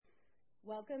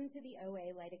Welcome to the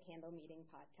OA Light a Candle Meeting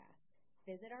podcast.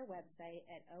 Visit our website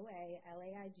at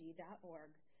oalaig.org,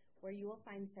 where you will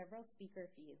find several speaker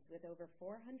feeds with over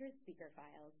 400 speaker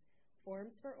files,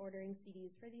 forms for ordering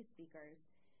CDs for these speakers,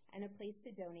 and a place to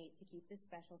donate to keep this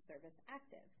special service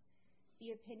active.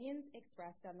 The opinions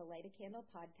expressed on the Light a Candle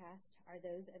podcast are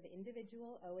those of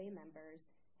individual OA members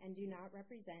and do not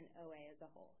represent OA as a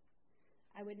whole.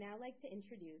 I would now like to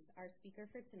introduce our speaker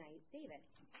for tonight, David.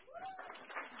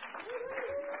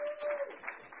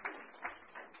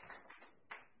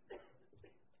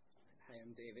 Hi,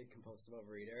 I'm David, compulsive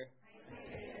overeater. Hi,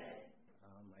 David.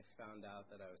 I found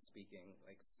out that I was speaking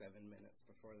like 7 minutes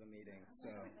before the meeting, so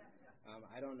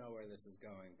I don't know where this is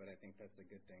going, but I think that's a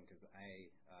good thing because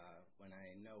when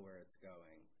I know where it's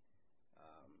going,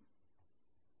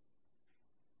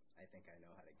 I think I know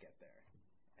how to get there.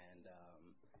 And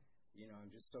I'm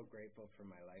just so grateful for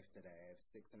my life today. I have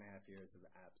 6.5 years of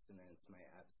abstinence. My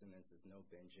abstinence is no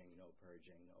binging, no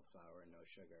purging, no flour, no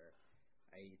sugar.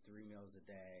 I eat 3 meals a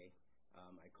day.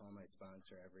 I call my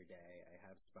sponsor every day. I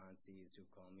have sponsees who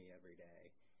call me every day.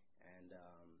 And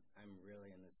I'm really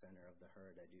in the center of the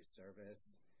herd. I do service.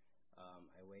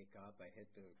 I wake up. I hit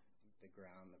the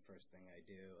ground the first thing I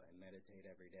do. I meditate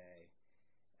every day.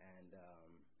 And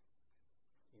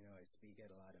I speak at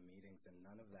a lot of meetings, and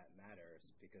none of that matters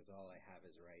because all I have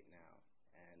is right now.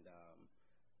 And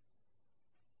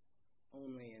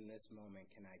only in this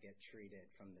moment can I get treated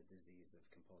from the disease of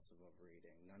compulsive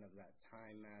overeating. None of that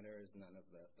time matters. None of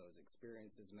those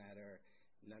experiences matter.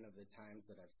 None of the times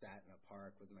that I've sat in a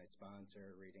park with my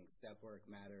sponsor reading step work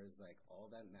matters. Like,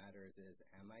 all that matters is,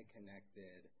 am I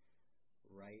connected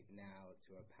right now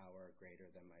to a power greater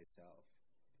than myself?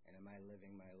 And am I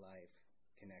living my life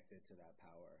connected to that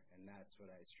power? And that's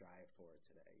what I strive for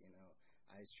today.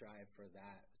 I strive for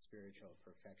that spiritual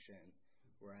perfection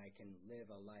where I can live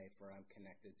a life where I'm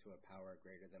connected to a power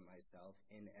greater than myself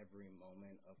in every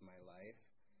moment of my life,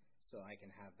 so I can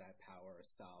have that power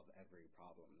solve every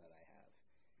problem that I have.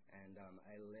 And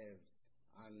I lived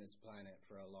on this planet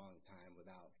for a long time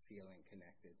without feeling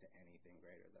connected to anything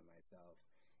greater than myself.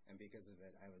 And because of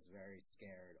it, I was very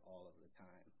scared all of the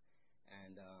time.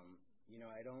 And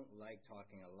I don't like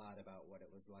talking a lot about what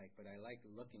it was like, but I like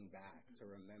looking back to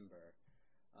remember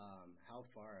how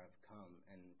far I've come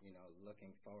and,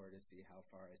 looking forward to see how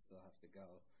far I still have to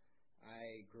go.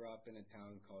 I grew up in a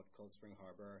town called Cold Spring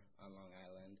Harbor on Long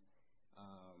Island.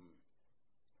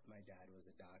 My dad was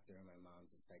a doctor and my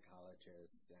mom's a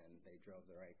psychologist, and they drove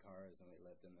the right cars and we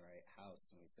lived in the right house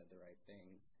and we said the right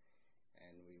things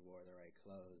and we wore the right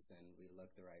clothes and we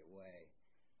looked the right way.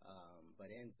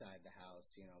 But inside the house,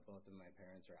 both of my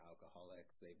parents are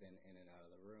alcoholics. They've been in and out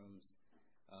of the rooms.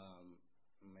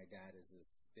 My dad is this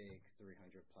big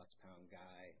 300-plus pound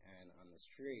guy, and on the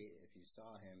street, if you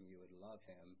saw him, you would love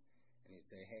him. And he'd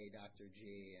say, "Hey, Dr.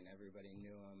 G," and everybody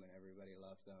knew him and everybody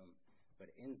loved him. But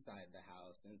inside the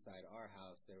house, inside our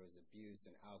house, there was abuse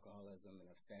and alcoholism and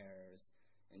affairs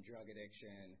and drug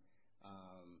addiction,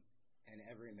 and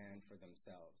every man for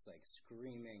themselves, like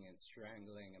screaming and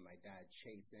strangling, and my dad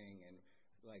chasing, and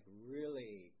like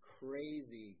really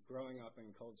crazy growing up in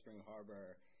Cold Spring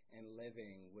Harbor and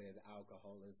living with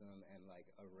alcoholism and like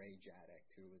a rage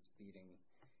addict who was beating,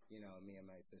 me and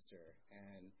my sister.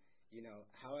 And,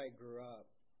 how I grew up,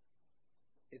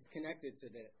 it's connected to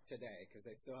today because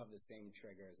I still have the same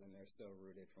triggers and they're still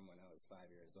rooted from when I was 5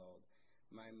 years old.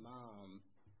 My mom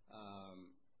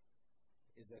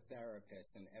is a therapist,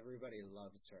 and everybody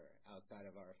loves her outside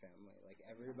of our family. Like,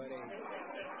 everybody,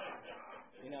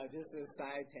 just a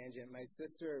side tangent, my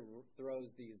sister throws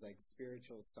these, like,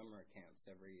 spiritual summer camps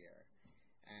every year.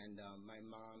 And my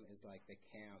mom is like the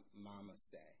camp mama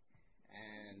stay.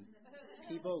 And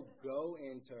people go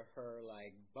into her,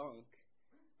 like, bunk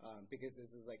because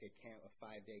this is like a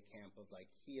 5-day camp of, like,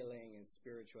 healing and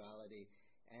spirituality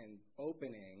and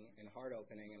opening and heart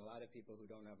opening, and a lot of people who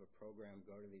don't have a program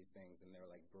go to these things and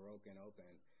they're like broken open,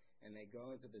 and they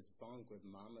go into this bunk with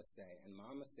Mama Stay, and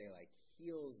Mama Stay like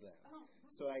heals them.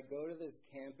 So I go to this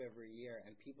camp every year,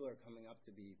 and people are coming up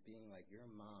to me being like, "Your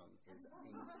mom is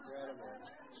incredible.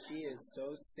 She is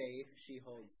so safe. She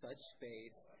holds such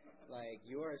space. Like,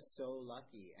 you are so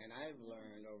lucky." And I've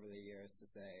learned over the years to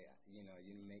say, you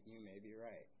may be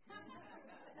right.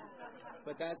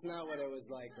 But that's not what it was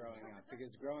like growing up,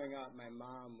 because growing up, my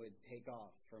mom would take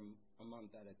off for a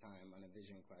month at a time on a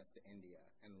vision quest to India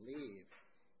and leave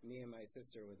me and my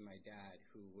sister with my dad,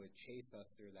 who would chase us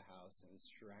through the house and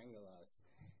strangle us.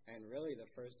 And really the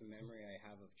first memory I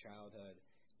have of childhood,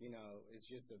 is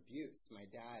just abuse. My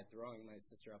dad throwing my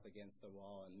sister up against the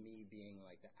wall and me being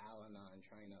like the Al-Anon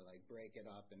trying to like break it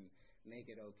up and make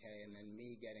it okay, and then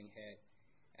me getting hit.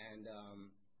 And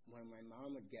when my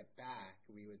mom would get back,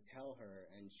 we would tell her,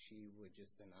 and she would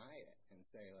just deny it and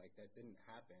say, like, that didn't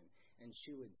happen. And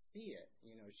she would see it.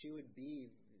 She would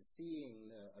be seeing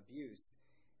the abuse.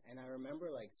 And I remember,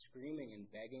 like, screaming and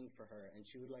begging for her, and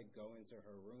she would, like, go into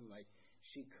her room. Like,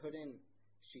 she couldn't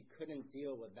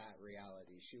deal with that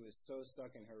reality. She was so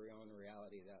stuck in her own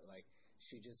reality that, like,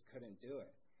 she just couldn't do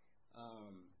it.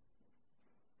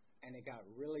 And it got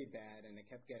really bad, and it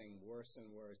kept getting worse and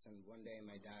worse. And one day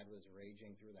my dad was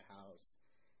raging through the house,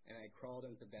 and I crawled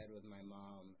into bed with my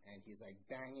mom, and he's, like,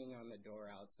 banging on the door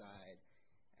outside.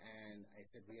 And I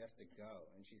said, we have to go.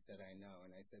 And she said, I know.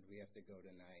 And I said, we have to go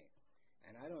tonight.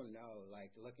 And I don't know, like,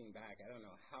 looking back, I don't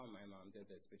know how my mom did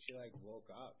this, but she, like,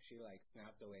 woke up. She, like,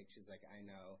 snapped awake. She's like, I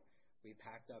know. We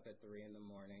packed up at 3 a.m.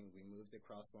 We moved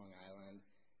across Long Island.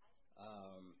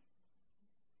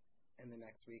 And the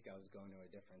next week I was going to a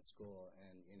different school,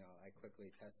 and, I quickly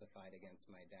testified against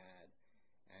my dad,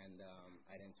 and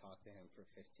I didn't talk to him for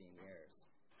 15 years.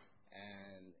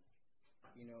 And,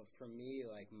 for me,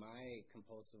 like, my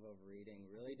compulsive overeating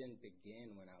really didn't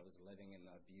begin when I was living in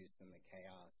the abuse and the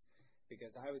chaos,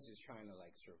 because I was just trying to,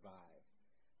 like, survive.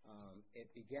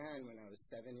 It began when I was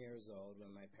 7 years old,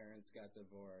 when my parents got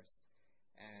divorced,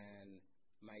 and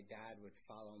my dad would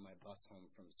follow my bus home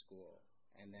from school,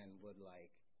 and then would, like,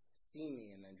 see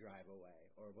me and then drive away,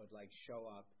 or would, like, show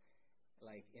up,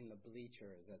 like, in the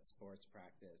bleachers at sports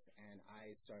practice. And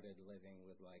I started living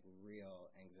with, like,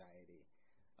 real anxiety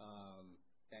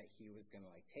that he was going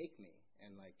to, like, take me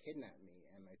and, like, kidnap me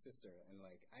and my sister. And,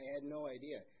 like, I had no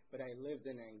idea, but I lived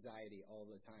in anxiety all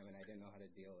the time, and I didn't know how to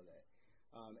deal with it.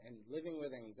 And living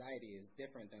with anxiety is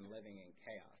different than living in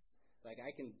chaos. Like,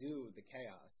 I can do the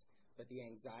chaos, but the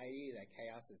anxiety that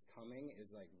chaos is coming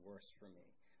is, like, worse for me.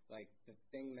 Like, the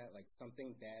thing that, like,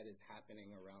 something bad is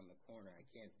happening around the corner, I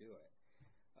can't do it.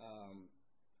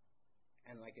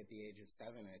 And, like, at the age of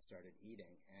 7, I started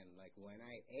eating. And, like, when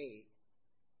I ate,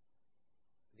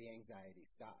 the anxiety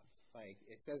stopped. Like,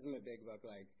 it says in the big book,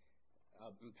 like,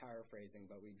 I'm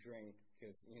paraphrasing, but we drink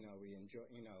because, we enjoy,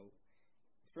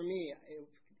 For me,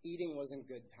 eating wasn't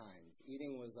good times.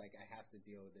 Eating was like, I have to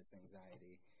deal with this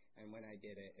anxiety. And when I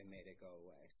did it, it made it go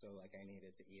away. So, like, I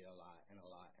needed to eat a lot and a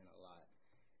lot and a lot.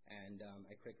 And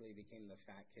I quickly became the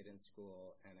fat kid in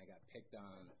school, and I got picked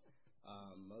on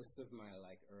most of my,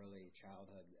 like, early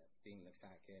childhood being the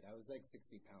fat kid. I was, like,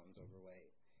 60 pounds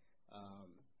overweight.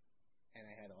 And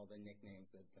I had all the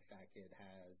nicknames that the fat kid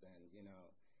has. And,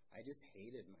 I just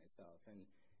hated myself. And,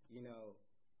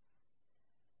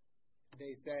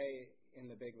 they say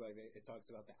in the big book, it talks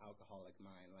about the alcoholic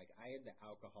mind. Like, I had the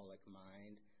alcoholic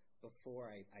mind before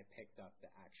I picked up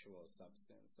the actual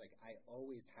substance. Like, I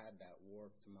always had that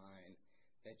warped mind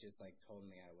that just, like, told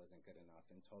me I wasn't good enough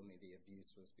and told me the abuse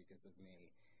was because of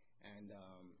me. And,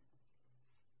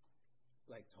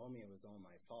 like, told me it was all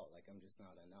my fault. Like, I'm just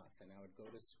not enough. And I would go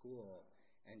to school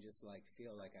and just, like,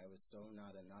 feel like I was so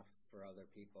not enough for other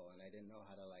people. And I didn't know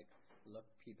how to, like, look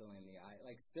people in the eye.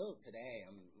 Like, still today,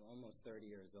 I'm almost 30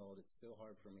 years old. It's still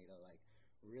hard for me to, like,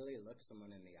 really look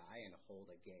someone in the eye and hold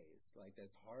a gaze. Like,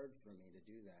 that's hard for me to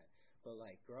do that. But,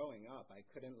 like, growing up, I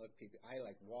couldn't look people. I,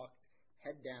 like, walked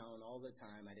head down all the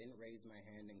time. I didn't raise my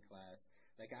hand in class.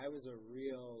 Like, I was a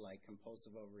real, like,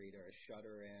 compulsive overeater, a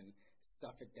shutter in,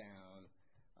 stuff it down.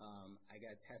 I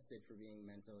got tested for being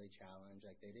mentally challenged.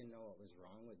 Like, they didn't know what was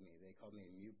wrong with me. They called me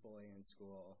a mute boy in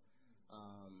school.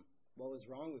 What was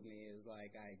wrong with me is,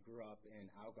 like, I grew up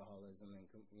in alcoholism and,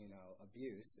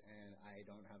 abuse, and I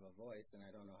don't have a voice, and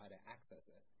I don't know how to access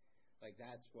it. Like,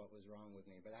 that's what was wrong with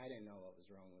me, but I didn't know what was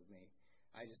wrong with me.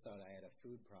 I just thought I had a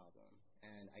food problem,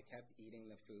 and I kept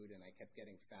eating the food, and I kept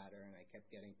getting fatter, and I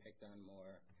kept getting picked on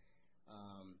more.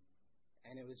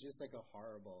 And it was just like a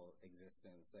horrible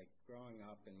existence, like growing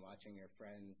up and watching your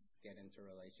friends get into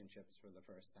relationships for the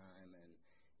first time and,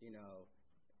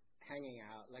 hanging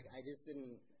out. Like, I just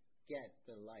didn't get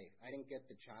the life. I didn't get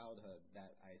the childhood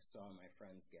that I saw my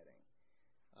friends getting.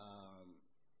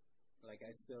 Like,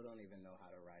 I still don't even know how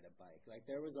to ride a bike. Like,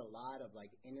 there was a lot of, like,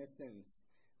 innocence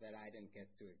that I didn't get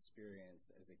to experience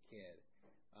as a kid.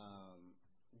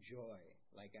 Joy.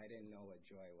 Like, I didn't know what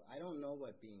joy was. I don't know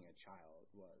what being a child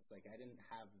was. Like, I didn't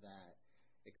have that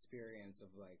experience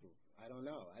of, like, I don't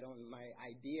know. My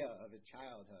idea of a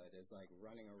childhood is, like,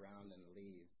 running around in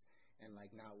leaves and,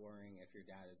 like, not worrying if your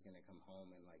dad is going to come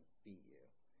home and, like, beat you.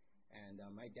 And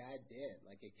my dad did.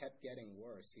 Like, it kept getting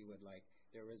worse. He would, like,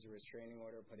 there was a restraining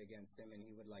order put against him, and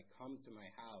he would, like, come to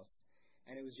my house.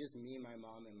 And it was just me, my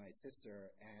mom, and my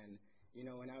sister. And,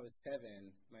 when I was 7,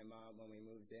 my mom, when we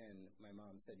moved in, my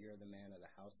mom said, "You're the man of the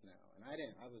house now." And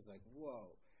I was like,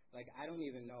 whoa. Like, I don't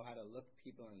even know how to look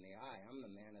people in the eye. I'm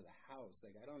the man of the house.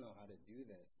 Like, I don't know how to do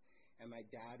this. And my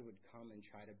dad would come and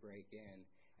try to break in,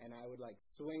 and I would, like,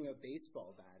 swing a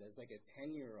baseball bat as, like, a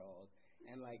 10-year-old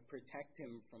and, like, protect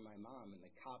him from my mom, and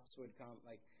the cops would come.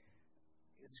 Like,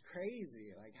 it's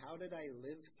crazy. Like, how did I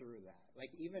live through that? Like,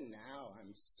 even now,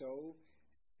 I'm so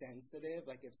sensitive.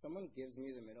 Like, if someone gives me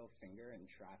the middle finger in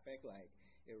traffic, like,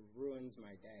 it ruins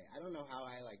my day. I don't know how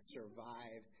I, like,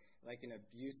 survived, like, an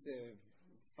abusive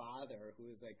father who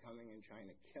was, like, coming and trying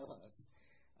to kill us.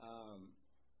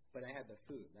 But I had the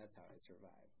food. That's how I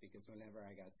survived. Because whenever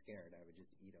I got scared, I would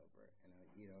just eat over it. And I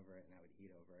would eat over it, and I would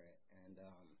eat over it. And,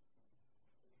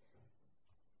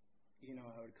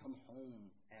 I would come home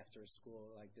after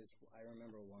school like this. I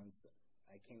remember once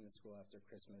I came to school after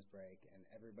Christmas break, and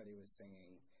everybody was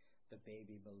singing the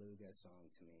Baby Beluga song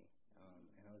to me.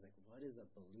 And I was like, what is a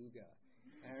beluga?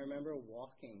 And I remember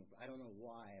walking, I don't know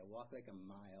why, I walked like a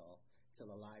mile to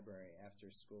the library after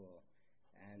school.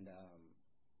 And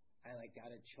I like got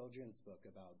a children's book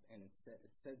and it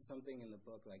said something in the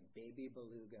book like baby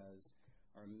belugas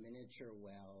are miniature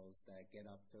whales that get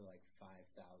up to like 5,000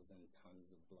 tons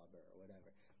of blubber or whatever.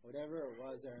 Whatever it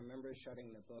was, I remember shutting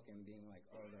the book and being like,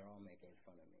 oh, they're all making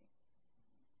fun of me.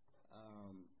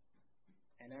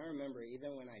 And I remember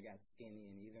even when I got skinny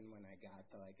and even when I got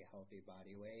to like a healthy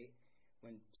body weight,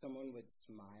 when someone would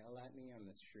smile at me on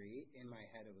the street, in my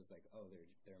head it was like, oh,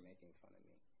 they're making fun of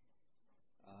me.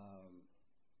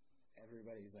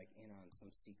 Everybody's like in on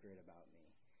some secret about me.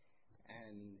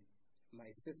 And my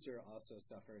sister also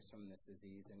suffers from this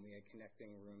disease, and we had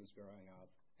connecting rooms growing up,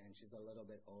 and she's a little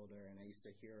bit older, and I used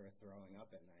to hear her throwing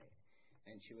up at night.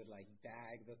 And she would like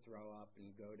bag the throw up and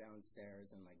go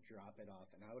downstairs and like drop it off,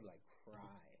 and I would like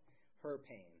cry her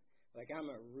pain. Like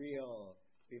I'm a real,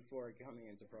 before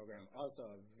coming into program,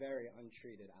 also a very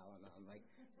untreated Al-Anon, like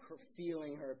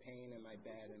feeling her pain in my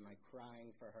bed and like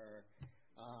crying for her.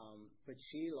 But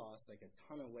she lost like a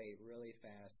ton of weight really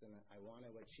fast, and I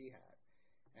wanted what she had.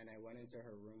 And I went into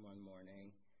her room one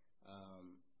morning,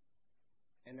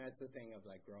 and that's the thing of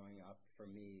like growing up for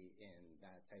me in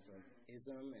that type of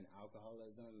ism and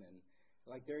alcoholism, and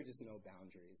like there are just no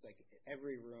boundaries. Like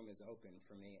every room is open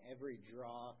for me, every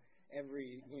draw,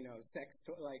 every sex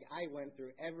like I went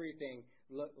through everything.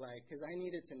 Look like because I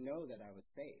needed to know that I was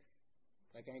safe.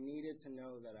 Like I needed to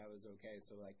know that I was okay.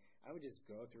 So like I would just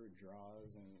go through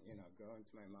drawers and go into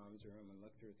my mom's room and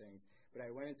look through things. But I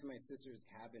went into my sister's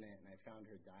cabinet and I found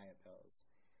her diet pills.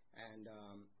 And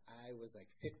I was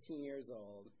like 15 years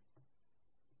old.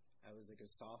 I was like a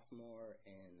sophomore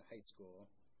in high school.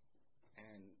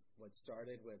 And what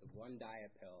started with one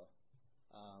diet pill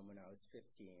when I was 15,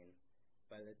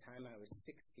 by the time I was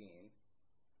 16,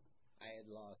 I had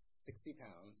lost 60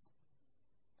 pounds.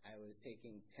 I was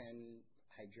taking 10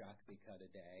 hydroxycut a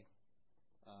day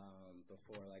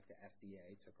before like the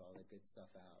FDA took all the good stuff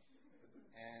out.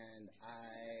 And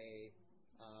I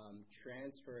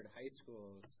transferred high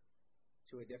schools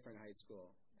to a different high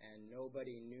school, and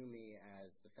nobody knew me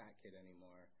as the fat kid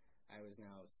anymore. I was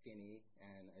now skinny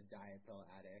and a diet pill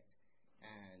addict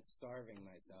and starving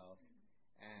myself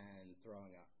and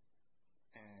throwing up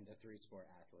and a 3-sport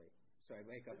athlete. So I'd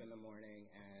wake up in the morning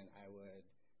and I would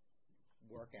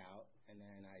work out, and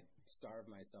then I'd starve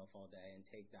myself all day and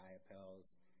take diet pills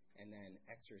and then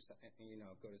exercise,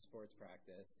 go to sports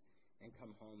practice and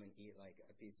come home and eat like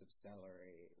a piece of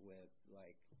celery with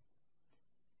like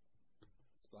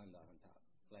Splenda on top.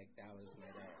 Like that was my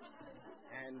day.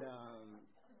 And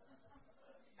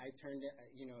I turned it,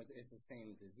 it's the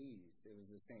same disease. It was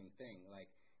the same thing.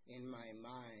 Like in my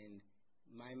mind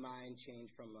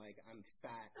changed from like I'm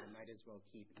fat, I might as well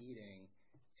keep eating,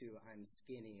 to I'm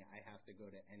skinny, I have to go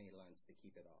to any lengths to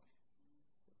keep it off.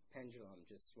 Pendulum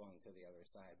just swung to the other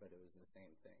side, but it was the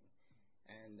same thing.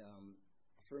 And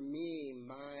for me,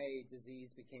 my disease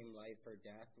became life or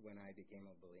death when I became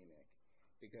a bulimic,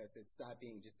 because it stopped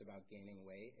being just about gaining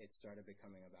weight. It started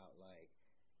becoming about like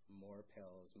more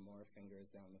pills, more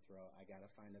fingers down the throat. I got to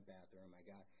find a bathroom.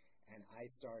 And I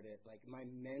started like my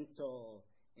mental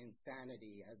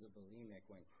insanity as a bulimic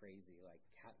went crazy, like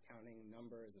counting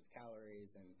numbers of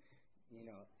calories, and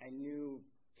I knew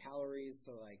calories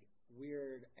to like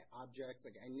weird objects.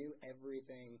 Like I knew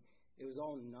everything. It was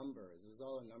all numbers. It was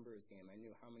all a numbers game. I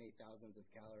knew how many thousands of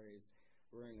calories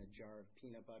were in a jar of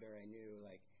peanut butter. I knew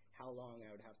like how long I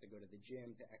would have to go to the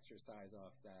gym to exercise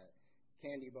off that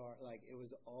candy bar. Like it was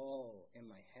all in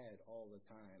my head all the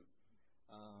time.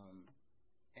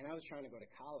 And I was trying to go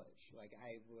to college. Like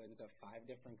I went to 5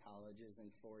 different colleges in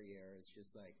 4 years,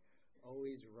 just like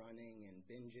always running and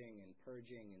binging and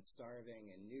purging and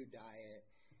starving and new diet.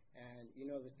 And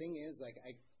the thing is, like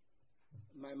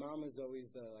my mom was always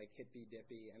the like hippy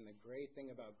dippy, and the great thing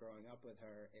about growing up with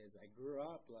her is I grew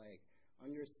up like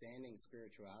understanding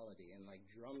spirituality and like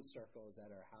drum circles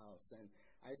at her house, and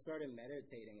I started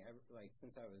meditating like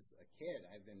since I was a kid.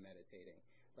 I've been meditating,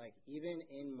 like even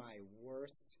in my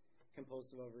worst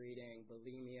compulsive overeating,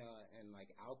 bulimia, and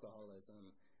like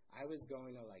alcoholism, I was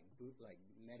going to like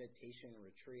meditation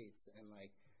retreats and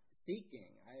like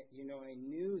seeking. I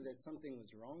knew that something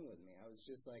was wrong with me. I was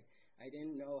just like, I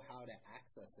didn't know how to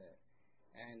access it.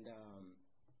 And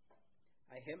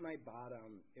I hit my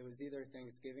bottom. It was either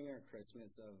Thanksgiving or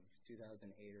Christmas of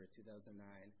 2008 or 2009.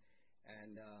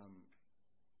 And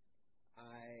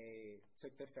I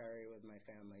took the ferry with my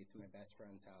family to my best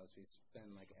friend's house. We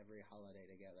spent like every holiday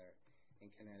together in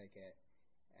Connecticut.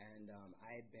 And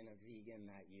I had been a vegan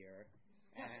that year.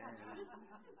 And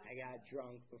I got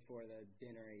drunk before the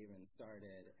dinner even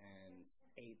started and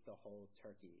ate the whole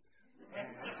turkey.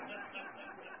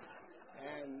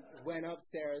 And went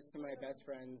upstairs to my best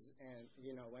friend's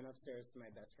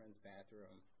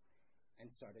bathroom and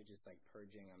started just like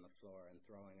purging on the floor and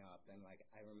throwing up. And like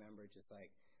I remember just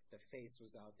like the face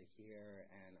was out to here,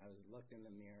 and I was looked in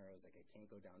the mirror. I was like, I can't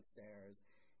go downstairs.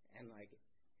 And like,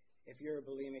 if you're a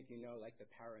bulimic, you know, like the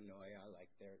paranoia,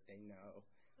 like they know,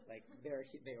 like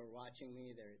they were watching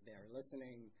me, they're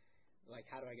listening, like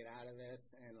how do I get out of this?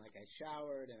 And like I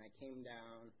showered and I came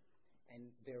down,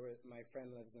 and my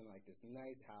friend lives in like this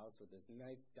nice house with this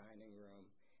nice dining room,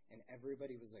 and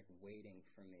everybody was like waiting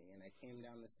for me. And I came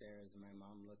down the stairs, and my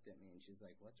mom looked at me and she's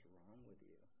like, "What's wrong with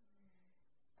you?"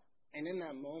 And in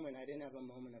that moment, I didn't have a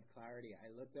moment of clarity.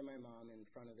 I looked at my mom in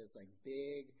front of this like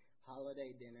big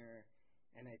holiday dinner,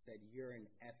 and I said, "You're an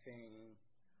effing,"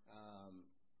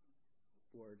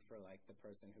 word for like the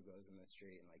person who goes in the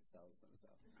street and like sells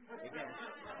themselves. Again,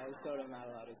 I was sort of not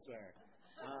allowed to swear.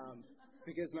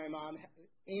 Because my mom,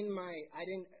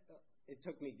 it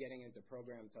took me getting into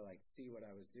program to like see what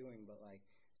I was doing, but like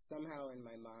somehow in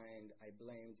my mind, I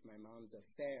blamed my mom's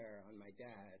affair on my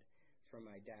dad for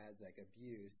my dad's like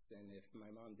abuse. And if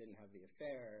my mom didn't have the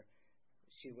affair,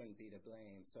 she wouldn't be to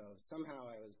blame. So somehow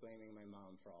I was blaming my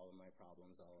mom for all of my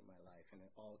problems all of my life, and it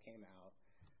all came out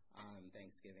on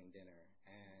Thanksgiving dinner,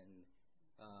 and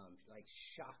like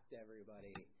shocked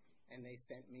everybody. And they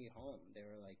sent me home. They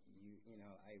were like,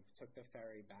 I took the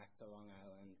ferry back to Long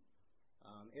Island.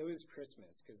 It was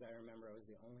Christmas because I remember I was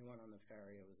the only one on the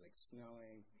ferry. It was like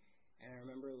snowing, and I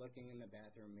remember looking in the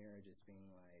bathroom mirror, just being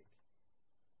like,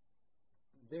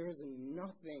 there is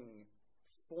nothing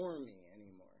for me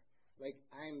anymore. Like,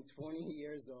 I'm 20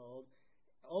 years old.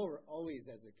 Always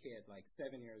as a kid, like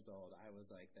 7 years old, I was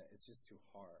like that. It's just too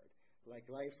hard. Like,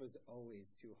 life was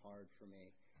always too hard for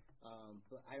me.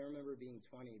 But I remember being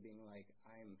 20, being like,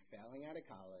 I'm failing out of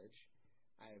college.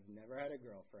 I've never had a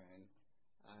girlfriend.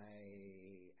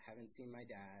 I haven't seen my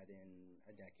dad in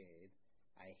a decade.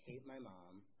 I hate my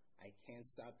mom. I can't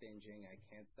stop binging. I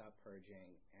can't stop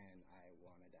purging, and I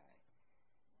want to die.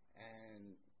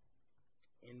 And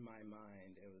in my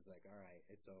mind, it was like, all right,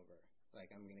 it's over.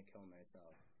 Like, I'm going to kill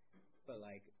myself. But,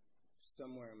 like,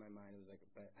 somewhere in my mind, it was like,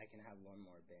 but I can have one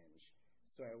more binge.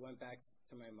 So I went back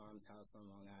to my mom's house on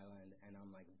Long Island, and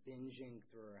I'm, like, binging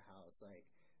through her house, like,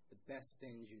 the best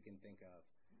binge you can think of.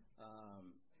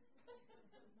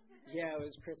 Yeah, it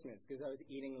was Christmas, because I was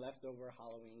eating leftover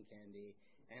Halloween candy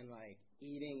and, like,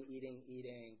 eating,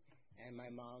 and my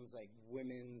mom's, like,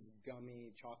 women's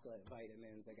gummy chocolate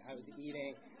vitamins. Like, I was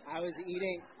eating.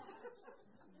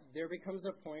 There becomes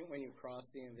a point when you cross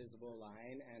the invisible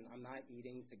line, and I'm not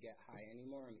eating to get high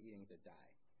anymore. I'm eating to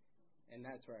die. And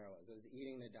that's where I was. I was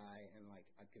eating to die, and, like,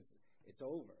 because it's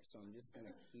over, so I'm just going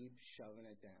to keep shoving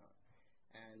it down.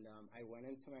 And I went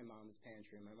into my mom's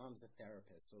pantry. My mom's a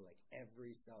therapist, so, like,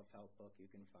 every self-help book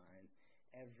you can find,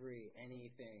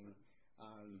 anything.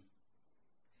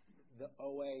 The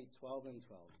OA 12 and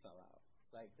 12 fell out.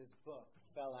 Like, this book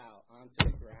fell out onto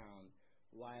the ground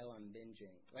while I'm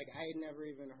binging. Like, I had never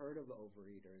even heard of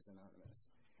Overeaters Anonymous.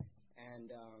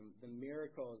 And the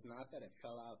miracle is not that it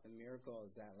fell out. The miracle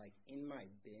is that, like, in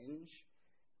my binge,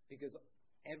 because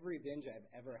every binge I've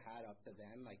ever had up to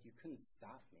then, like, you couldn't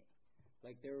stop me.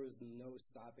 Like, there was no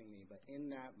stopping me. But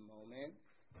in that moment,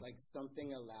 like,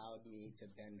 something allowed me to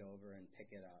bend over and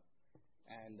pick it up.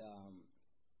 And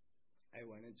I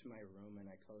went into my room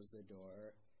and I closed the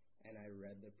door and I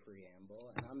read the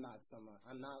preamble. And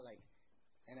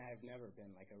and I've never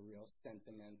been like a real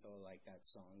sentimental, like that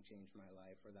song changed my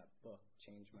life or that book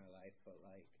changed my life. But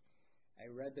like,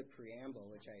 I read the preamble,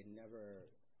 which I had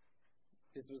never,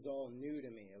 this was all new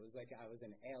to me. It was like I was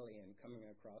an alien coming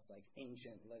across like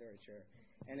ancient literature.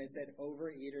 And it said,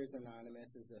 Overeaters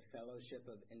Anonymous is a fellowship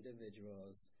of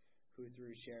individuals who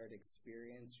through shared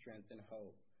experience, strength, and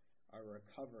hope are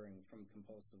recovering from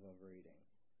compulsive overeating.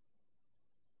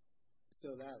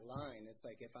 So that line, it's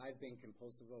like if I've been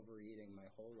compulsive overeating my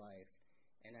whole life,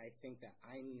 and I think that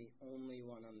I'm the only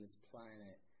one on this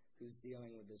planet who's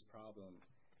dealing with this problem,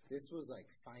 this was like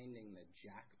finding the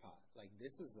jackpot. Like,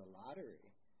 this is the lottery.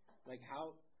 Like,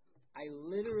 how I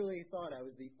literally thought I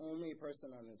was the only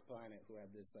person on this planet who had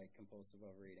this, like, compulsive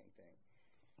overeating thing.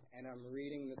 And I'm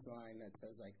reading this line that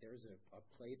says, like, there's a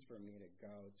place for me to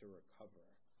go to recover.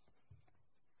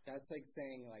 That's like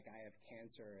saying, like, I have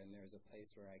cancer and there's a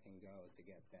place where I can go to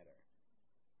get better.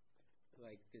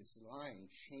 Like, this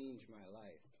line changed my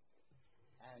life.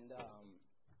 And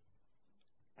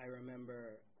I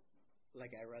remember,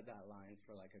 like, I read that line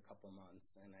for, like, a couple months,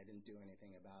 and I didn't do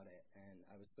anything about it, and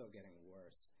I was still getting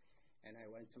worse. And I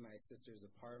went to my sister's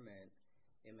apartment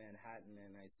in Manhattan,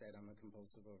 and I said, I'm a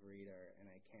compulsive overeater, and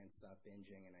I can't stop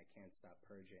binging, and I can't stop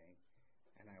purging,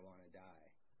 and I want to die.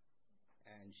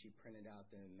 And she printed out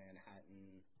the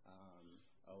Manhattan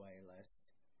OA list.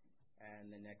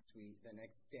 And the next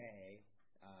day,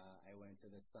 I went to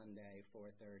the Sunday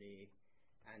 4:30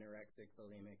 anorexic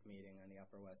bulimic meeting on the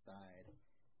Upper West Side,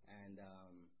 and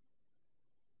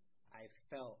I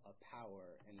felt a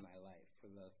power in my life for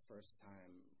the first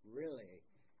time, really,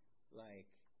 like,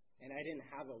 and I didn't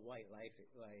have a white light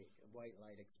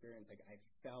experience. Like, I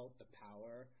felt the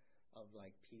power of,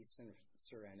 like, peace and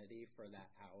serenity for that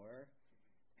hour,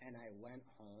 and I went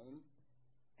home,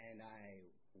 and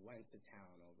I went to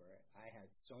town over it. I had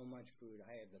so much food.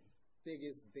 I had the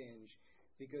biggest binge,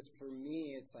 because for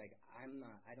me, it's like, I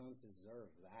don't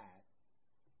deserve that.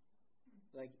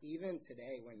 Like, even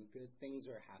today, when good things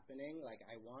are happening, like,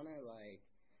 I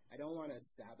don't want to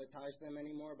sabotage them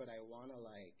anymore, but I want to,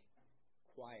 like,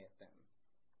 quiet them.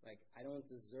 Like, I don't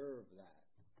deserve that.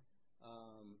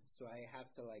 So I have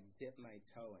to, like, dip my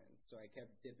toe in. So I kept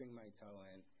dipping my toe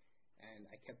in, and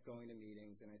I kept going to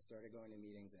meetings, and I started going to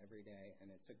meetings every day,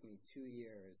 and it took me 2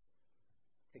 years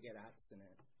to get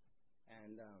abstinent.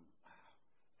 And, wow,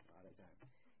 a lot of time.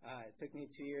 It took me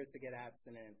 2 years to get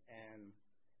abstinent, and,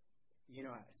 you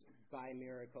know, by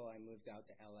miracle, I moved out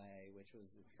to L.A., which was,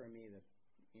 for me,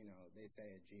 they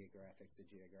say a geographic,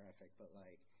 but,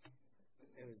 like,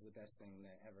 it was the best thing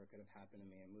that ever could have happened to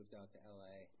me. I moved out to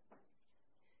L.A.,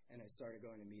 and I started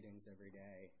going to meetings every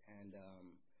day, and,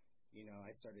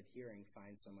 I started hearing,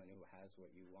 find someone who has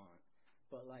what you want.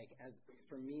 But, like,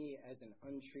 for me, as an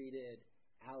untreated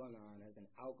Al-Anon, as an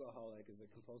alcoholic, as a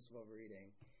compulsive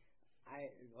overeating,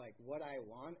 what I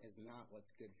want is not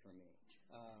what's good for me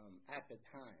at the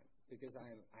time, because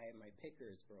my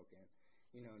picker is broken.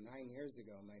 9 years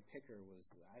ago, my picker was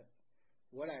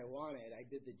what I wanted. I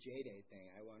did the J-Day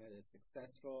thing. I wanted a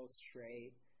successful,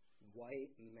 straight,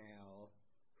 white male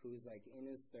who's, like, in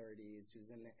his 30s, who's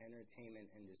in the entertainment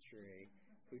industry,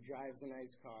 who drives a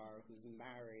nice car, who's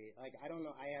married. Like, I don't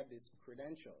know. I have these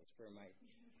credentials for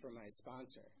my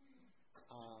sponsor.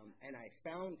 And I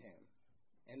found him.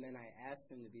 And then I asked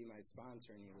him to be my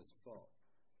sponsor, and he was full.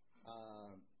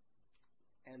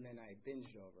 And then I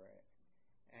binged over it.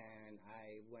 And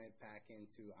I went back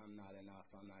into, I'm not enough,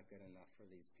 I'm not good enough for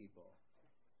these people.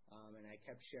 And I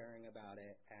kept sharing about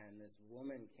it. And this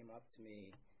woman came up to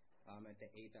me at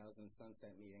the 8,000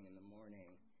 Sunset meeting in the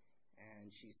morning, and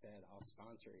she said, I'll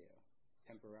sponsor you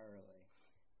temporarily.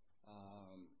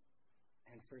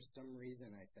 And for some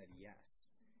reason, I said yes.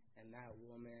 And that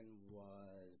woman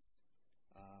was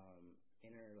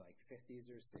in her, like, 50s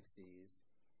or 60s.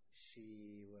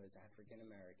 She was African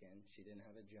American. She didn't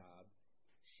have a job.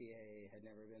 She had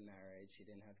never been married. She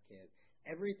didn't have kids.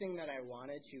 Everything that I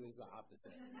wanted, she was the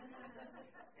opposite.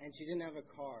 And she didn't have a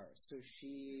car, so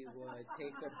she would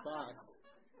take the bus.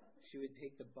 She would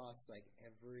take the bus, like,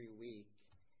 every week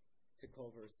to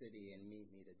Culver City and meet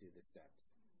me to do the steps.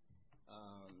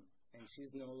 And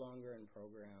she's no longer in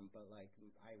program, but, like,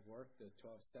 I worked the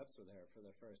 12 steps with her for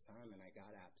the first time, and I got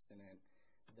abstinent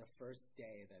the first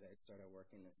day that I started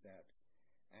working the steps.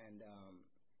 And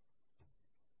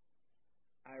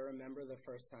I remember the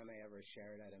first time I ever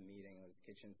shared at a meeting was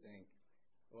Kitchen Sink.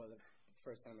 Well, the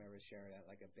first time I ever shared at,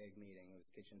 like, a big meeting was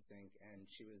Kitchen Sink, and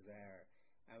she was there,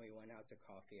 and we went out to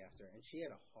coffee after, and she had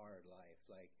a hard life.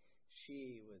 Like,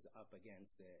 she was up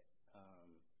against it.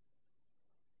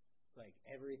 Like,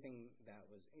 everything that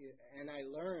was, and I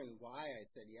learned why I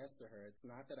said yes to her. It's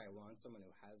not that I want someone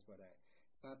who has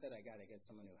it's not that I got to get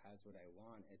someone who has what I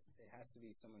want. It has to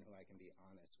be someone who I can be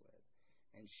honest with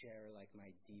and share, like,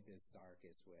 my deepest,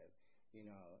 darkest with.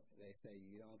 They say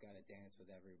you don't got to dance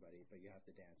with everybody, but you have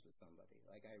to dance with somebody.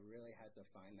 Like, I really had to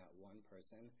find that one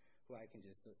person who I can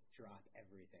just drop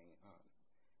everything on.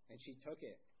 And she took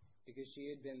it. because she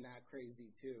had been that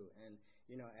crazy too. And,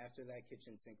 after that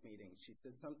kitchen sink meeting, she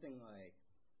said something like,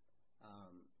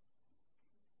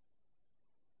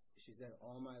 she said,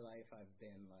 all my life I've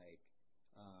been like,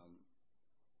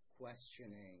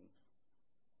 questioning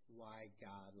why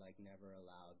God like never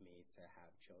allowed me to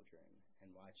have children,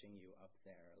 and watching you up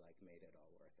there like made it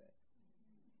all worth it.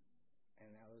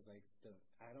 And I was like,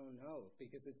 I don't know,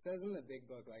 because it says in the big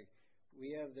book, like,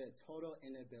 we have the total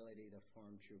inability to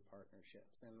form true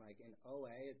partnerships. And like in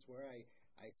OA, it's where I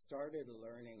started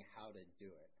learning how to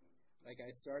do it. Like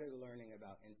I started learning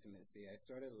about intimacy. I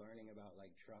started learning about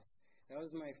like trust. That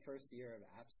was my first year of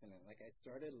abstinence. Like I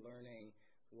started learning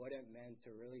what it meant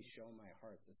to really show my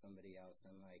heart to somebody else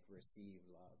and like receive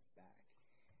love back.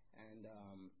 And,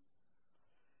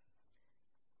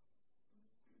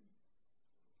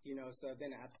 so I've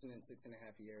been abstinent 6.5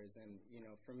 years, and,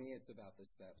 for me it's about the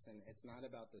steps, and it's not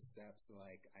about the steps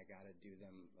like I got to do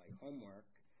them like homework,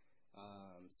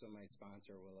 so my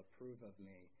sponsor will approve of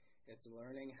me. It's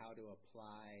learning how to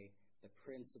apply the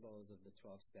principles of the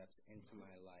 12 steps into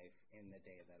my life in the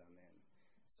day that I'm in.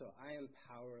 So I am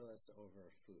powerless over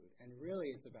food. And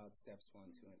really it's about steps 1,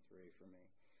 2, and 3 for me.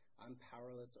 I'm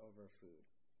powerless over food.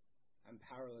 I'm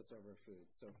powerless over food.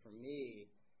 So for me,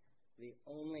 the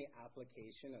only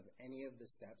application of any of the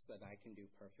steps that I can do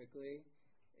perfectly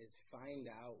is find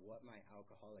out what my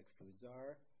alcoholic foods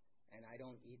are, and I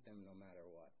don't eat them no matter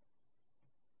what.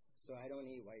 So I don't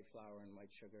eat white flour and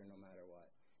white sugar no matter what.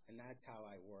 And that's how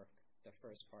I work the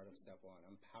first part of step 1.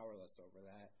 I'm powerless over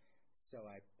that, so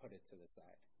I put it to the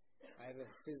side. I have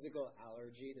a physical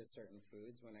allergy to certain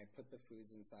foods. When I put the foods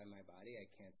inside my body, I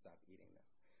can't stop eating them.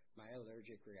 My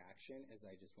allergic reaction is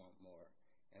I just want more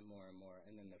and more and more,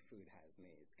 and then the food has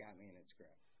me. It's got me in its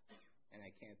grip, and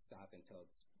I can't stop until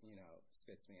it,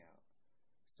 spits me out.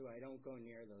 So I don't go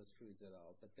near those foods at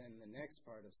all. But then the next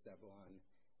part of step 1,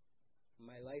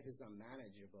 my life is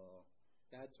unmanageable.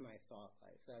 That's my thought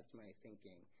life. That's my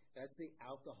thinking. That's the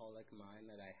alcoholic mind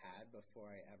that I had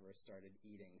before I ever started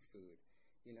eating food.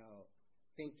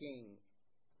 Thinking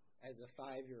as a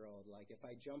 5-year-old, like if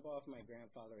I jump off my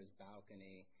grandfather's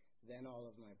balcony, then all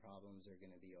of my problems are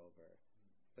going to be over.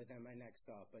 But then my next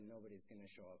thought, but nobody's going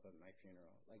to show up at my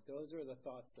funeral. Like those are the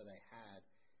thoughts that I had,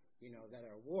 that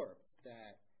are warped,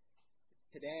 that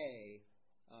today,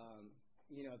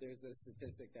 there's a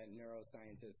statistic that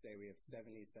neuroscientists say we have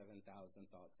 77,000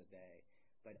 thoughts a day,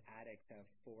 but addicts have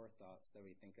 4 thoughts that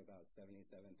we think about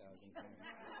 77,000 times.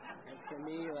 And for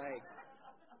me, like,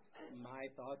 my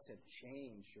thoughts have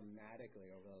changed dramatically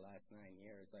over the last 9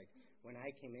 years. Like, when I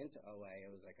came into OA,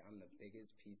 it was like, I'm the biggest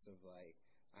piece of, like,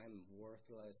 I'm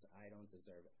worthless. I don't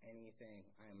deserve anything.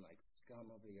 I'm, like,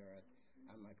 scum of the earth.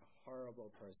 I'm, like, a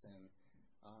horrible person.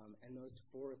 And those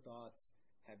 4 thoughts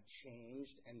have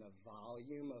changed, and the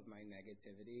volume of my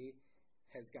negativity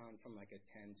has gone from, like, a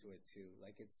 10 to a 2.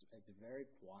 Like, it's very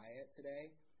quiet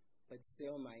today, but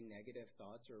still my negative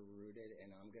thoughts are rooted in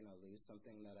I'm going to lose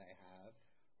something that I have,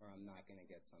 or I'm not going to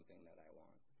get something that I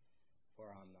want,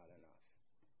 or I'm not enough.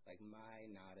 Like, my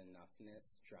not enoughness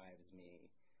drives me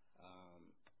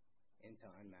into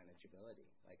unmanageability.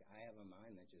 Like, I have a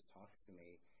mind that just talks to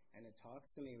me, and it talks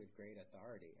to me with great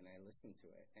authority, and I listen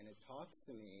to it. And it talks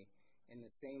to me in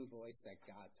the same voice that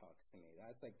God talks to me.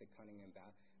 That's like the cunning and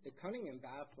The cunning and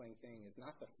baffling thing is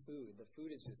not the food. The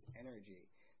food is just energy.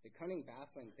 The cunning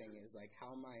baffling thing is like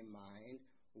how my mind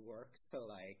works to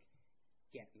like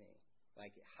get me,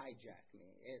 like hijack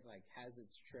me. It like has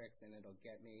its tricks, and it'll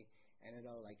get me, and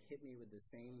it'll like hit me with the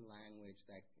same language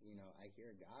that, I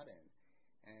hear God in.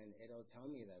 And it'll tell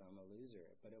me that I'm a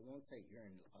loser, but it won't say you're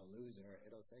a loser.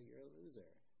 It'll say you're a loser.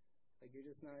 Like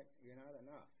you're not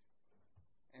enough.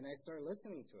 And I start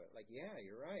listening to it. Like, yeah,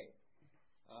 you're right.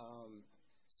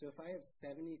 So if I have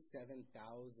 77,000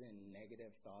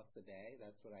 negative thoughts a day,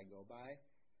 that's what I go by,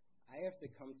 I have to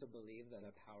come to believe that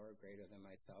a power greater than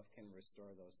myself can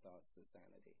restore those thoughts to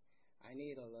sanity. I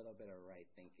need a little bit of right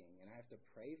thinking, and I have to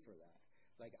pray for that.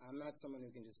 Like, I'm not someone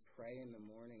who can just pray in the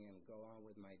morning and go on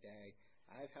with my day.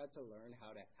 I've had to learn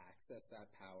how to access that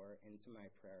power into my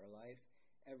prayer life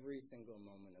every single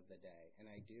moment of the day, and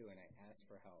I do, and I ask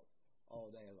for help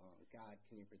all day long. God,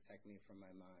 can you protect me from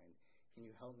my mind? Can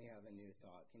you help me have a new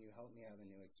thought? Can you help me have a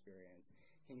new experience?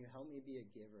 Can you help me be a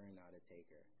giver and not a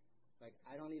taker? Like,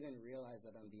 I don't even realize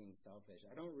that I'm being selfish.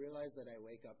 I don't realize that I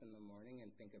wake up in the morning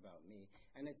and think about me.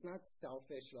 And it's not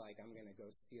selfish like I'm going to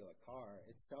go steal a car.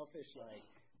 It's selfish like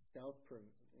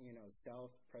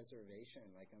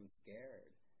self-preservation, like I'm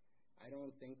scared. I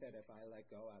don't think that if I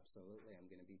let go, absolutely, I'm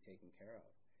going to be taken care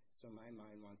of. So my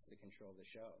mind wants to control the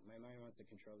show. My mind wants to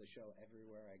control the show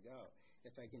everywhere I go.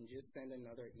 if I can just send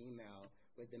another email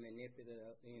with the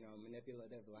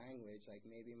manipulative language, like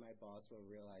maybe my boss will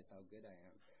realize how good I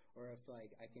am. Or if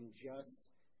like I can just,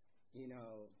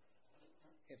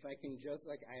 if I can just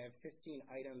like I have 15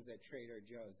 items at Trader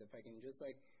Joe's, if I can just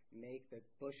like make the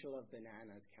bushel of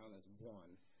bananas count as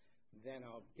one, then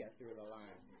I'll get through the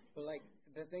line. But like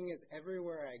the thing is,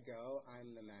 everywhere I go,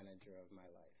 I'm the manager of my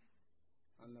life.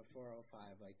 On the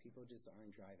 405, like people just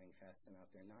aren't driving fast enough.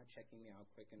 They're not checking me out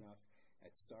quick enough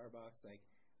at Starbucks. Like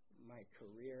my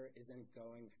career isn't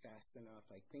going fast enough.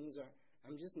 Like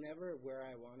I'm just never where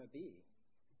I want to be.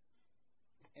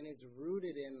 And it's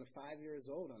rooted in 5 years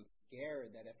old. I'm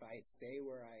scared that if I stay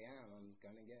where I am, I'm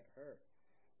going to get hurt.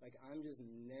 Like I'm just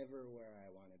never where I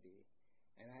want to be.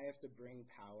 And I have to bring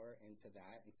power into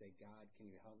that and say, God, can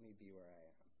you help me be where I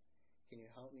am? Can you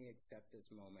help me accept this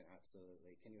moment?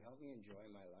 Absolutely. Can you help me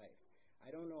enjoy my life? I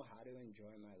don't know how to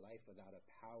enjoy my life without a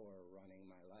power running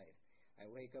my life. I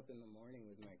wake up in the morning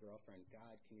with my girlfriend,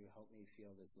 God, can you help me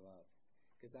feel this love?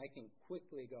 Because I can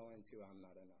quickly go into I'm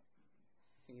not enough.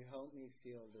 Can you help me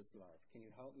feel this love? Can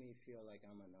you help me feel like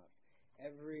I'm enough?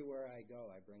 Everywhere I go,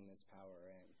 I bring this power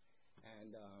in.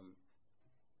 And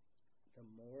the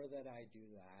more that I do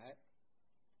that,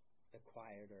 the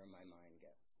quieter my mind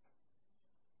gets.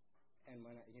 And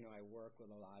when I work with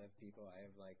a lot of people, I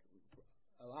have like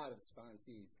a lot of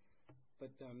sponsees. But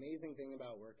the amazing thing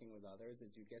about working with others is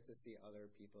you get to see other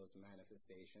people's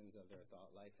manifestations of their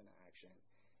thought life in action.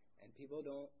 And people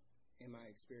don't, in my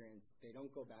experience, they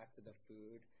don't go back to the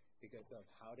food because of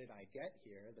how did I get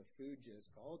here? The food just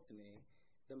called to me.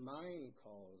 The mind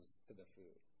calls to the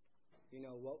food.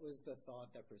 What was the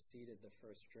thought that preceded the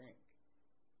first drink?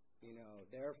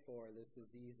 Therefore, this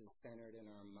disease is centered in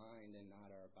our mind and not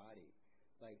our body.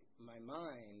 Like, my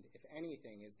mind, if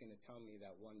anything, is going to tell me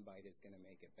that one bite is going to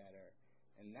make it better.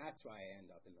 And that's why I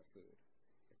end up in the food.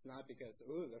 It's not because,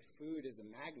 the food is a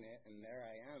magnet, and there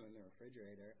I am in the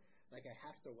refrigerator. Like, I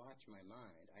have to watch my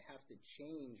mind. I have to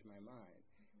change my mind.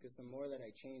 Because the more that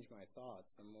I change my thoughts,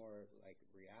 the more, like,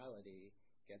 reality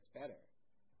gets better.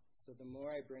 So the more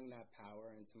I bring that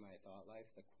power into my thought life,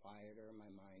 the quieter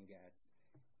my mind gets.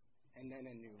 And then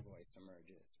a new voice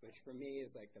emerges, which for me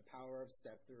is like the power of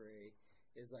step 3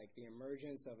 is like the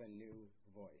emergence of a new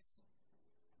voice.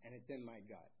 And it's in my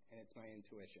gut, and it's my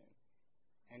intuition.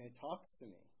 And it talks to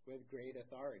me with great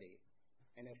authority.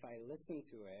 And if I listen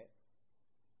to it,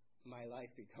 my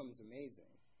life becomes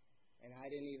amazing. And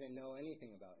I didn't even know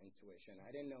anything about intuition.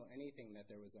 I didn't know anything that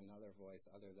there was another voice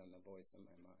other than the voice in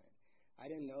my mind.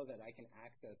 I didn't know that I can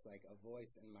access like a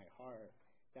voice in my heart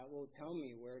that will tell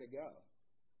me where to go.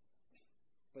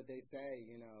 But they say,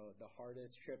 the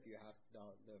furthest trip you have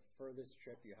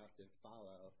to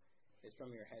follow is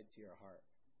from your head to your heart.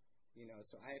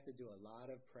 So I have to do a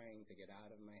lot of praying to get out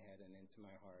of my head and into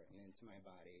my heart and into my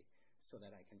body so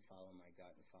that I can follow my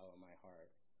gut and follow my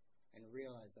heart and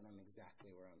realize that I'm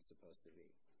exactly where I'm supposed to be.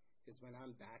 Because when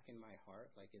I'm back in my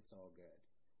heart, like it's all good.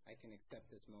 I can accept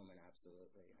this moment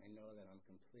absolutely. I know that I'm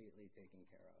completely taken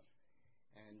care of.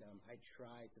 And I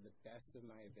try to the best of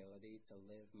my ability to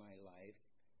live my life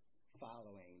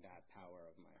following that power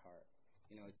of my heart.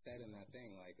 It's said in that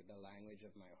thing, like the language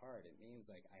of my heart. It means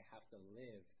like I have to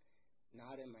live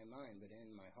not in my mind, but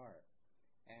in my heart.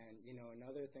 And,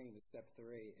 another thing with step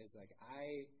 3 is like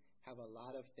I have a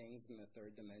lot of things in the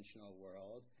third dimensional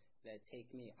world that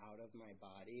take me out of my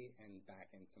body and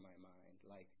back into my mind,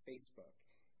 like Facebook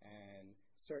and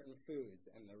certain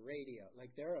foods and the radio.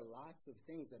 Like there are lots of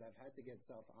things that I've had to get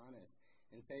self-honest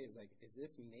and say is like, is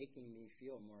this making me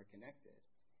feel more connected?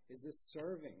 Is this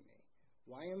serving me?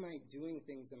 Why am I doing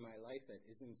things in my life that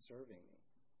isn't serving me?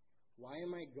 Why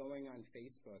am I going on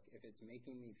Facebook if it's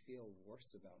making me feel worse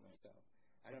about myself?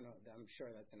 I don't know. I'm sure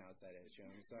that's an outside issue.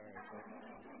 I'm sorry. But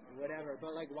whatever.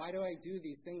 But like, why do I do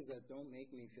these things that don't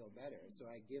make me feel better? So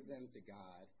I give them to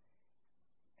God.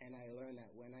 And I learn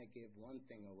that when I give one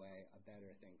thing away, a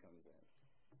better thing comes in.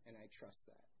 And I trust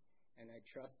that. And I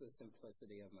trust the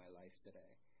simplicity of my life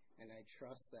today. And I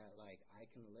trust that, like, I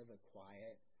can live a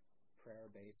quiet,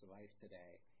 prayer-based life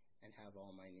today and have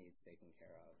all my needs taken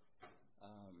care of.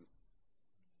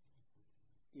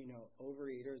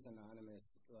 Overeaters Anonymous,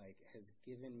 like, has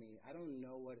given me, I don't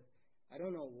know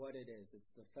what it is.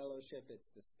 It's the fellowship, it's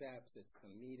the steps, it's the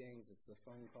meetings, it's the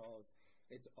phone calls.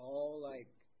 It's all, like,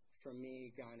 for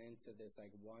me, gone into this,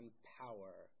 like, one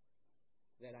power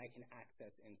that I can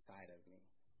access inside of me.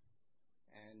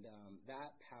 And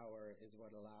that power is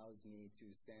what allows me to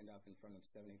stand up in front of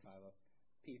 75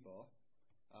 people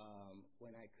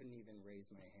when I couldn't even raise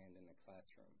my hand in the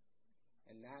classroom.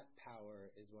 And that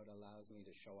power is what allows me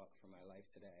to show up for my life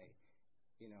today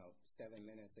 7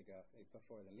 minutes ago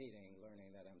before the meeting, learning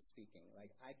that I'm speaking.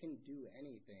 Like, I can do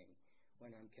anything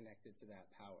when I'm connected to that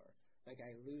power. Like,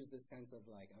 I lose the sense of,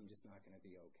 like, I'm just not going to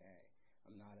be okay.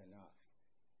 I'm not enough.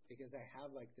 Because I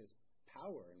have, like, this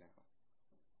power now.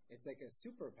 It's like a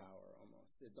superpower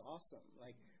almost. It's awesome.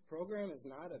 Like, program is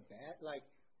not a bad, like,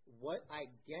 what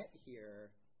I get here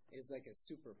is like a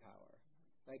superpower.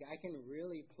 Like, I can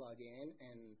really plug in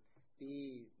and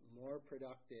be more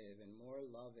productive and more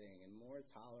loving and more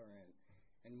tolerant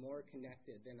and more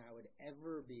connected than I would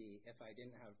ever be if I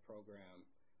didn't have program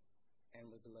and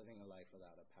was living a life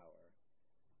without a power.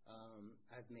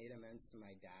 I've made amends to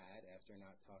my dad after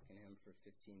not talking to him for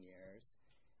 15 years.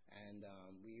 And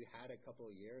we had a couple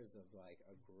of years of, like,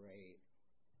 a great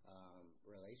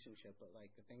relationship. But,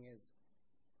 like, the thing is,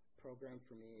 program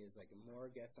for me is, like, more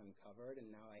gets uncovered,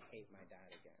 and now I hate my dad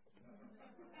again.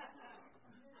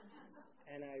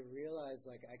 And I realized,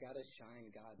 like, I got to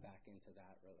shine God back into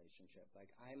that relationship.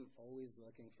 Like, I'm always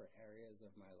looking for areas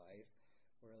of my life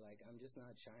where, like, I'm just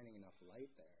not shining enough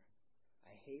light there.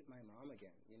 I hate my mom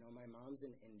again. My mom's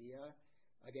in India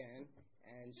again,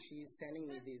 and she's sending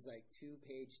me these, like,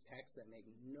 2-page texts that make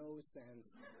no sense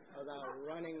about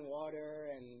running water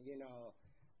and,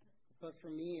 But for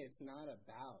me, it's not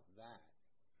about that.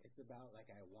 It's about,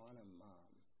 like, I want a mom.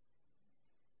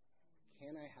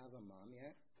 Can I have a mom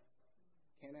yet?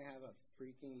 Can I have a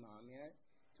freaking mom yet?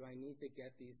 Do I need to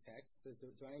get these texts?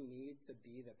 Do I need to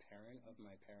be the parent of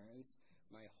my parents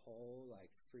my whole, like,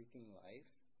 freaking life?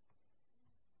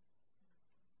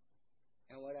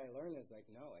 And what I learned is, like,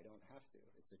 no, I don't have to.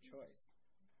 It's a choice.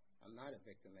 I'm not a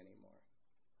victim anymore.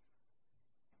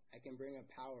 I can bring a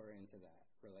power into that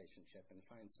relationship and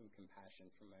find some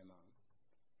compassion for my mom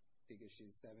because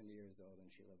she's 70 years old and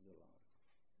she lives alone.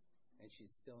 And she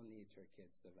still needs her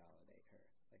kids to validate her.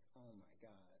 Like, oh my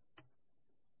God.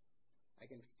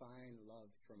 I can find love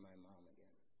from my mom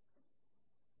again.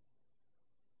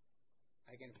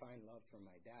 I can find love from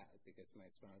my dad because my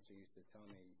sponsor used to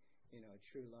tell me,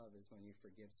 true love is when you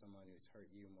forgive someone who's hurt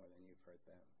you more than you've hurt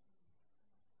them.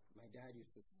 My dad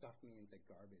used to stuff me into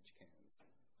garbage cans.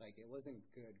 Like, it wasn't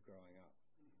good growing up.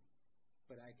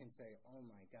 But I can say, oh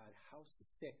my God, how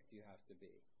sick do you have to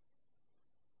be?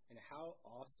 And how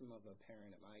awesome of a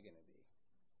parent am I going to be?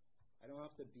 I don't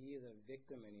have to be the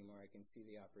victim anymore. I can see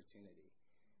the opportunity.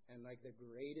 And, like, the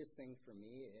greatest thing for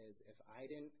me is if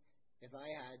I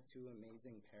had 2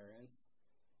 amazing parents,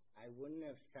 I wouldn't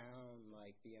have found,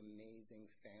 like, the amazing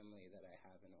family that I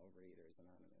have in Overeaters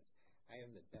Anonymous. I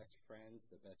have the best friends,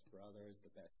 the best brothers,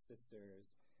 the best sisters,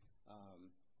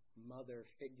 mother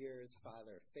figures,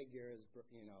 father figures,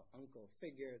 uncle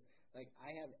figures. Like,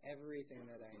 I have everything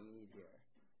that I need here.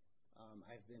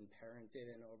 I've been parented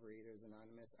in Overeaters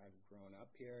Anonymous. I've grown up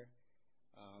here.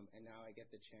 And now I get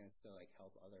the chance to, like,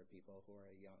 help other people who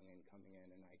are young and coming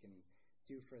in, and I can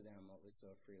do for them what was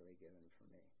so freely given for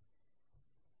me.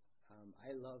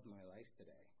 I love my life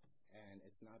today, and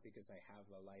it's not because I have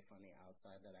the life on the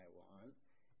outside that I want.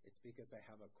 It's because I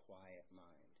have a quiet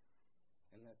mind,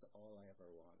 and that's all I ever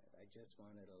wanted. I just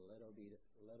wanted a little bit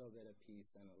of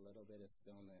peace and a little bit of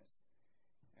stillness,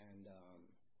 and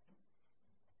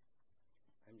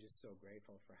I'm just so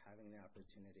grateful for having the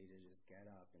opportunity to just get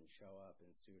up and show up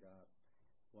and suit up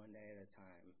one day at a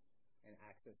time and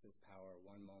access this power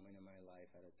one moment in my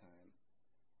life at a time.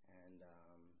 And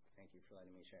thank you for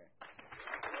letting me share.